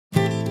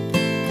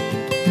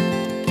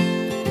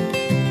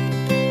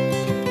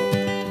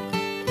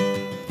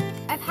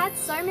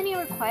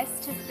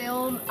request to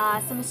film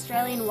some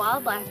Australian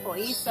wildlife for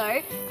you,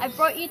 so I've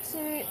brought you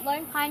to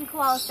Lone Pine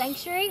Koala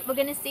Sanctuary. We're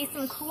going to see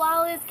some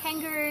koalas,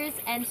 kangaroos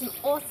and some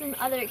awesome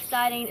other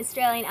exciting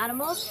Australian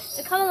animals,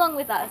 so come along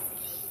with us.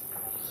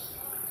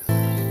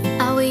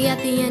 Are we at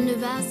the end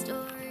of our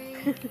story?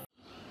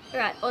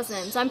 Alright,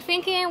 awesome. So I'm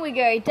thinking we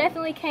go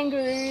definitely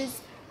kangaroos,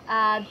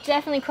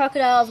 definitely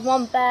crocodiles,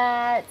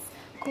 wombats,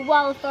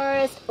 koala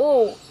forest.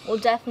 Oh, we'll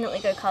definitely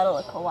go cuddle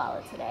a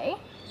koala today.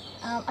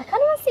 I kind of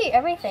want to see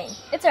everything.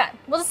 It's alright,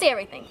 we'll just see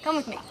everything. Come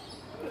with me.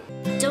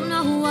 Don't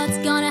know what's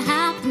gonna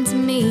happen to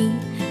me.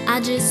 I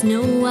just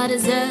know I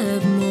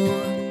deserve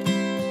more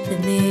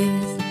than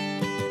this.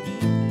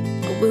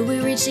 Or will we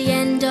reach the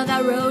end of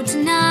our road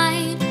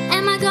tonight?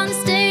 Am I gonna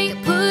stay,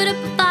 put up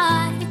a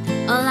fight?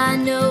 All I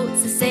know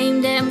it's the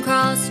same damn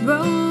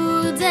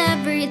crossroads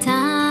every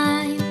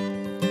time.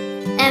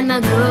 Am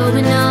I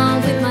growing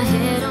on with my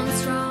head on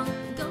strong?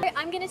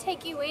 I'm going to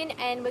take you in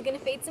and we're going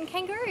to feed some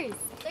kangaroos.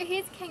 So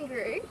here's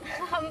kangaroo.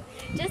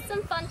 Just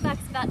some fun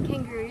facts about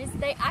kangaroos.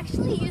 They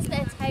actually use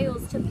their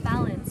tails to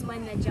balance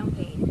when they're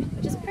jumping,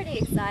 which is pretty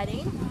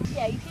exciting.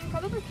 Yeah, you can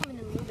probably come in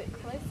a little bit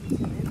closer to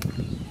him.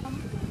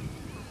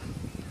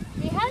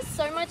 He has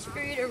so much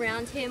food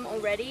around him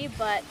already,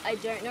 but I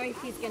don't know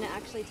if he's going to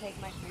actually take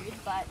my food.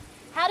 But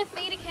how to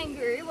feed a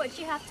kangaroo, what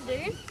you have to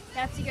do, you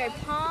have to go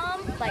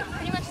palm, like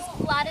pretty much as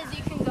flat as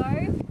you can go,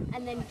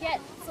 and then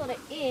get sort of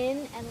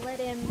in and let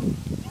him.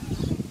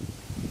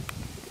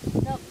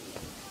 Nope.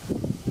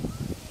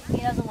 He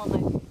doesn't want my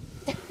food.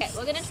 Okay,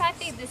 we're going to try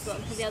feed this one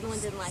because the other one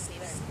didn't like me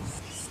very much.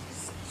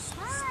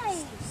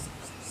 Hi!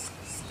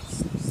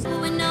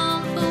 Going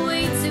on for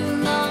way too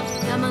long.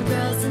 Got my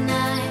girls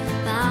tonight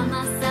by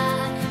my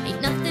side.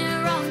 Ain't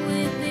nothing wrong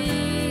with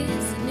me.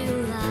 It's a new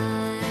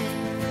life.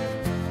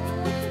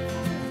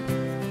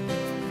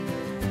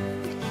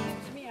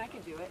 Me, I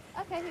can do it.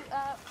 Okay,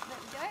 go.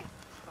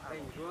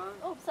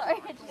 Oh, sorry,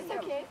 it's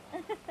okay.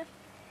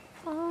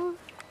 Oh.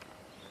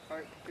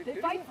 They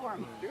fight for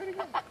him. Do it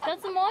again.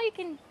 Got some more? You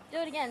can do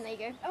it again. There you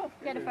go. Oh,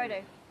 get a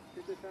photo.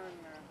 Get this on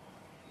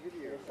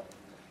video.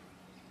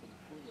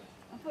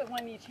 I'll put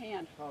one in each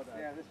hand.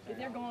 Yeah, this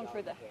They're going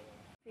for the...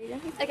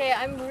 Okay,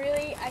 I'm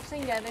really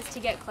actually nervous to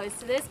get close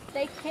to this.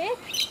 They kick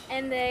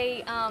and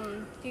they,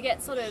 you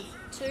get sort of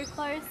too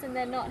close and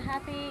they're not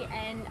happy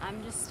and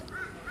I'm just,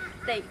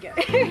 there you go.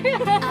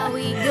 Are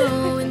we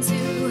going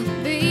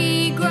to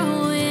be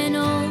growing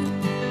old?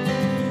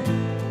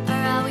 Or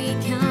are we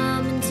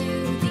coming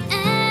to the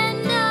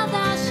end of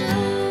our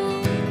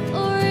show?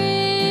 Or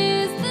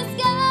is the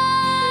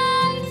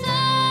sky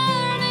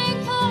turning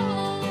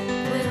cold?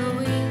 Will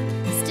we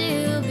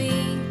still be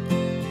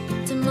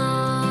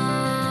tomorrow?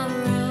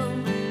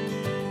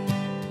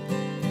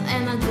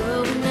 Am I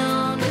growing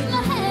on with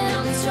my head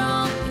on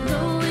strong? Been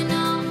going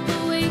on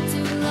for way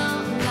too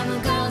long. Got my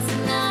girls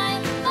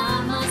tonight by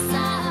my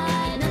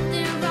side.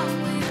 Nothing wrong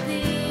with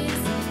this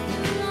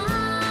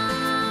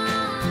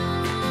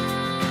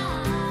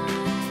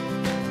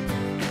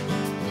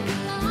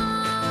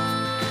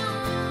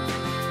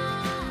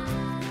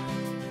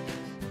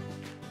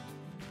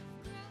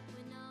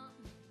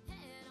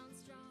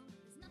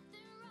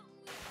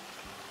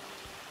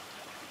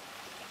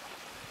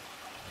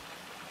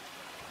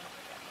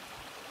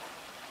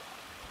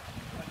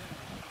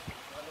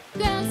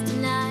girls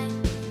tonight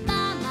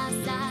by my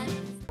side.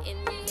 In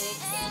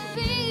MICKS and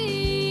be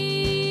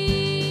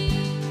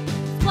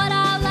what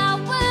all I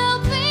will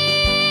be.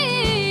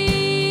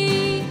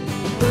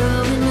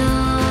 Growing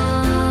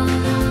on,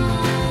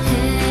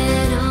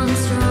 head on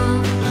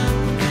strong.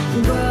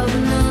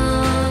 Growing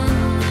on,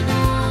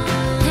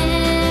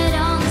 head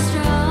on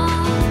strong.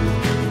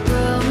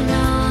 Growing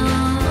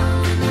on,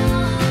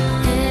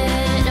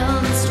 head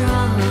on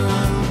strong.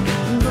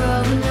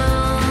 Growing on.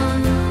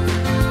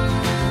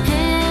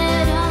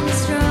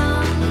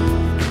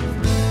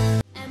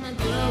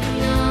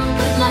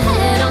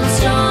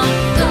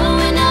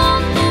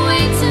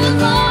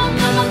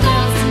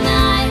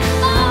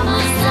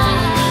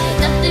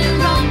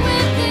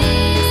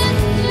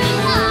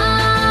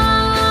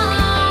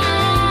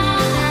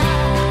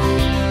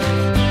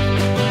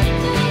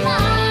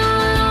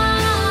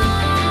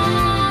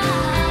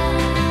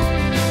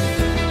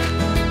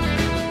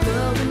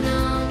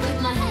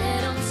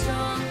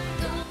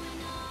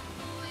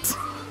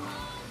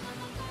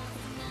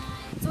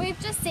 So we've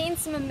just seen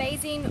some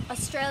amazing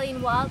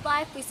Australian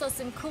wildlife. We saw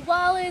some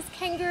koalas,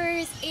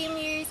 kangaroos,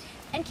 emus,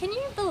 and can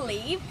you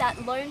believe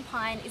that Lone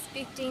Pine is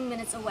 15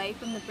 minutes away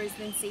from the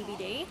Brisbane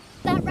CBD?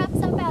 That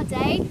wraps up our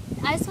day.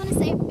 I just want to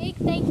say a big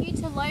thank you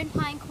to Lone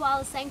Pine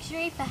Koala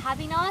Sanctuary for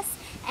having us.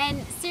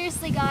 And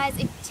seriously guys,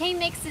 if Team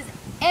MICKS is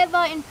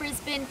ever in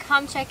Brisbane,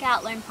 come check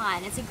out Lone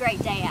Pine. It's a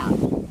great day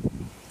out.